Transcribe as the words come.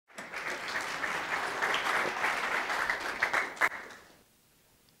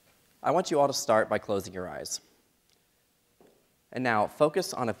I want you all to start by closing your eyes. And now,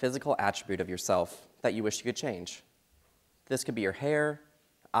 focus on a physical attribute of yourself that you wish you could change. This could be your hair,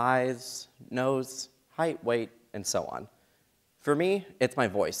 eyes, nose, height, weight, and so on. For me, it's my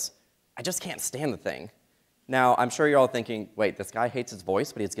voice. I just can't stand the thing. Now, I'm sure you're all thinking, wait, this guy hates his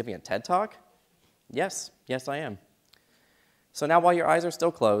voice, but he's giving a TED Talk? Yes, I am. So now while your eyes are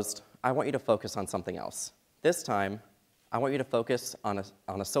still closed, I want you to focus on something else. This time, I want you to focus on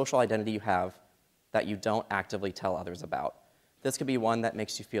a social identity you have that you don't actively tell others about. This could be one that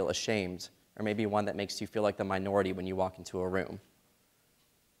makes you feel ashamed, or maybe one that makes you feel like the minority when you walk into a room.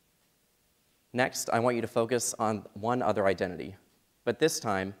 Next, I want you to focus on one other identity. But this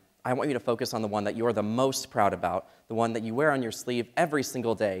time, I want you to focus on the one that you are the most proud about, the one that you wear on your sleeve every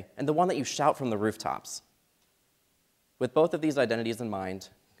single day, and the one that you shout from the rooftops. With both of these identities in mind,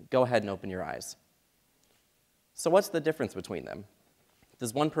 go ahead and open your eyes. So what's the difference between them?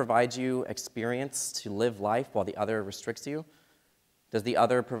 Does one provide you experience to live life while the other restricts you?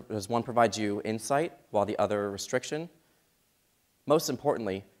 Does one provide you insight while the other restriction? Most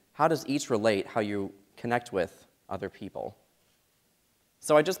importantly, how does each relate how you connect with other people?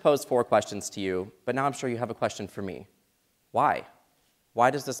 So I just posed 4 questions to you, but now I'm sure you have a question for me. Why? Why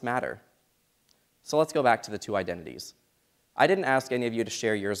does this matter? So let's go back to the 2 identities. I didn't ask any of you to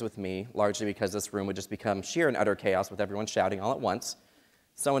share yours with me, largely because this room would just become sheer and utter chaos with everyone shouting all at once.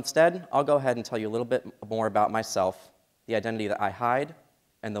 So instead, I'll go ahead and tell you a little bit more about myself, the identity that I hide,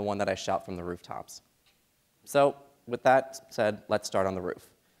 and the one that I shout from the rooftops. So with that said, let's start on the roof.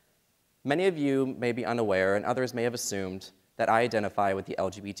 Many of you may be unaware, and others may have assumed, that I identify with the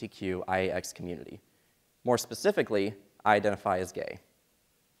LGBTQIAX community. More specifically, I identify as gay.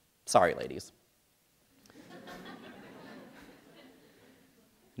 Sorry, ladies.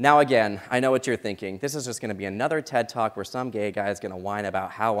 Now again, I know what you're thinking. This is just going to be another TED Talk where some gay guy is going to whine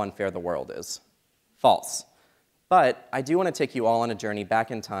about how unfair the world is. False. But I do want to take you all on a journey back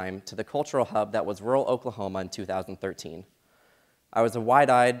in time to the cultural hub that was rural Oklahoma in 2013. I was a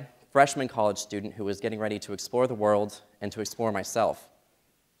wide-eyed freshman college student who was getting ready to explore the world and to explore myself.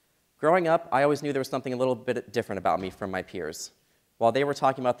 Growing up, I always knew there was something a little bit different about me from my peers. While they were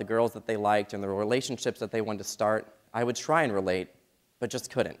talking about the girls that they liked and the relationships that they wanted to start, I would try and relate, but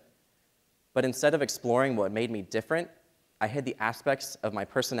just couldn't. But instead of exploring what made me different, I hid the aspects of my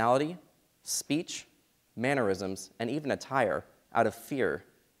personality, speech, mannerisms, and even attire out of fear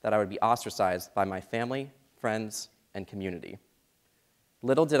that I would be ostracized by my family, friends, and community.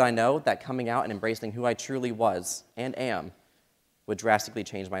 Little did I know that coming out and embracing who I truly was and am would drastically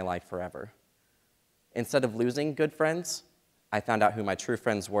change my life forever. Instead of losing good friends, I found out who my true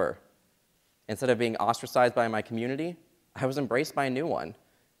friends were. Instead of being ostracized by my community, I was embraced by a new one.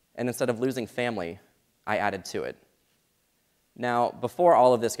 And instead of losing family, I added to it. Now, before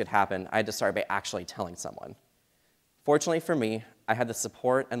all of this could happen, I had to start by actually telling someone. Fortunately for me, I had the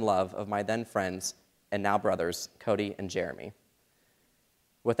support and love of my then friends and now brothers, Cody and Jeremy.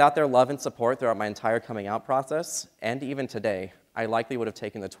 Without their love and support throughout my entire coming out process, and even today, I likely would have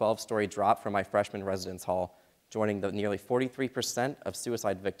taken the 12-story drop from my freshman residence hall, joining the nearly 43% of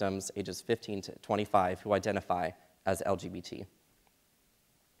suicide victims ages 15 to 25 who identify as LGBT.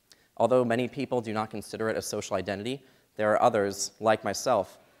 Although many people do not consider it a social identity, there are others, like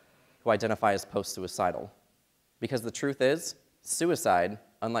myself, who identify as post-suicidal. Because the truth is, suicide,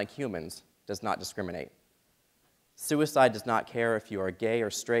 unlike humans, does not discriminate. Suicide does not care if you are gay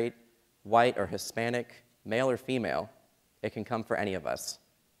or straight, white or Hispanic, male or female. It can come for any of us.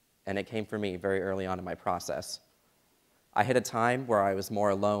 And it came for me very early on in my process. I hit a time where I was more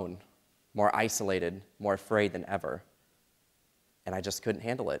alone, more isolated, more afraid than ever. And I just couldn't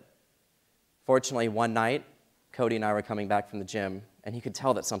handle it. Fortunately, one night, Cody and I were coming back from the gym, and he could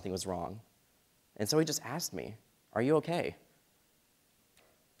tell that something was wrong. And so he just asked me, "Are you okay?"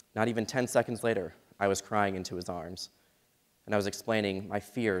 Not even 10 seconds later, I was crying into his arms, and I was explaining my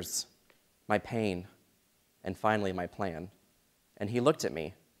fears, my pain, and finally my plan. And he looked at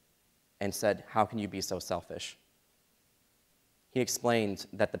me and said, "How can you be so selfish?" He explained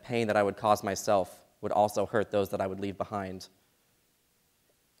that the pain that I would cause myself would also hurt those that I would leave behind.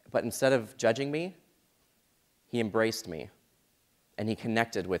 But instead of judging me, he embraced me, and he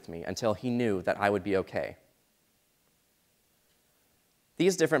connected with me until he knew that I would be okay.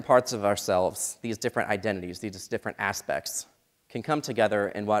 These different parts of ourselves, these different identities, these different aspects, can come together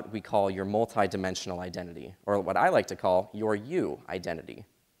in what we call your multidimensional identity, or what I like to call your you identity.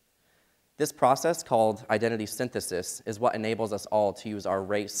 This process, called identity synthesis, is what enables us all to use our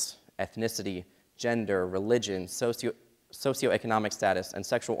race, ethnicity, gender, religion, socioeconomic status, and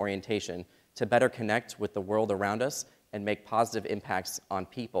sexual orientation to better connect with the world around us and make positive impacts on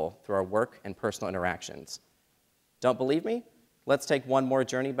people through our work and personal interactions. Don't believe me? Let's take one more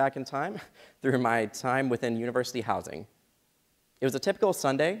journey back in time through my time within university housing. It was a typical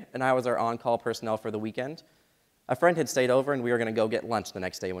Sunday, and I was our on-call personnel for the weekend. A friend had stayed over, and we were going to go get lunch the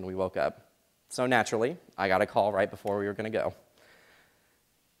next day when we woke up. So naturally, I got a call right before we were going to go.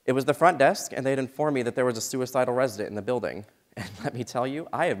 It was the front desk, and they'd informed me that there was a suicidal resident in the building. And let me tell you,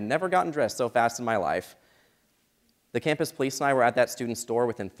 I have never gotten dressed so fast in my life. The campus police and I were at that student's door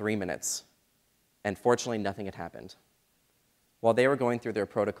within 3 minutes, and fortunately, nothing had happened. While they were going through their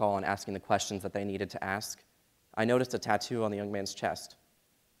protocol and asking the questions that they needed to ask, I noticed a tattoo on the young man's chest.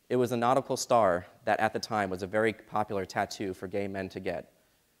 It was a nautical star that at the time was a very popular tattoo for gay men to get.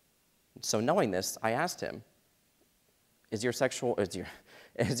 So knowing this, I asked him, is your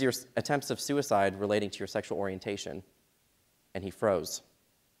attempts of suicide relating to your sexual orientation? And he froze.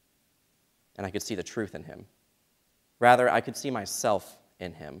 And I could see the truth in him. Rather, I could see myself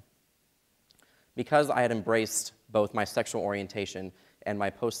in him. Because I had embraced both my sexual orientation and my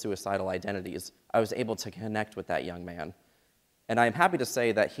post-suicidal identities, I was able to connect with that young man. And I am happy to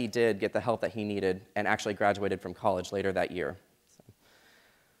say that he did get the help that he needed and actually graduated from college later that year. So,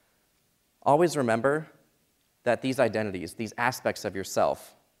 always remember that these identities, these aspects of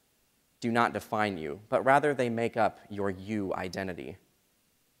yourself, do not define you, but rather they make up your you identity.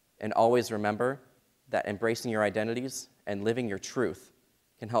 And always remember that embracing your identities and living your truth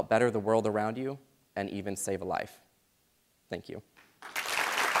can help better the world around you and even save a life. Thank you.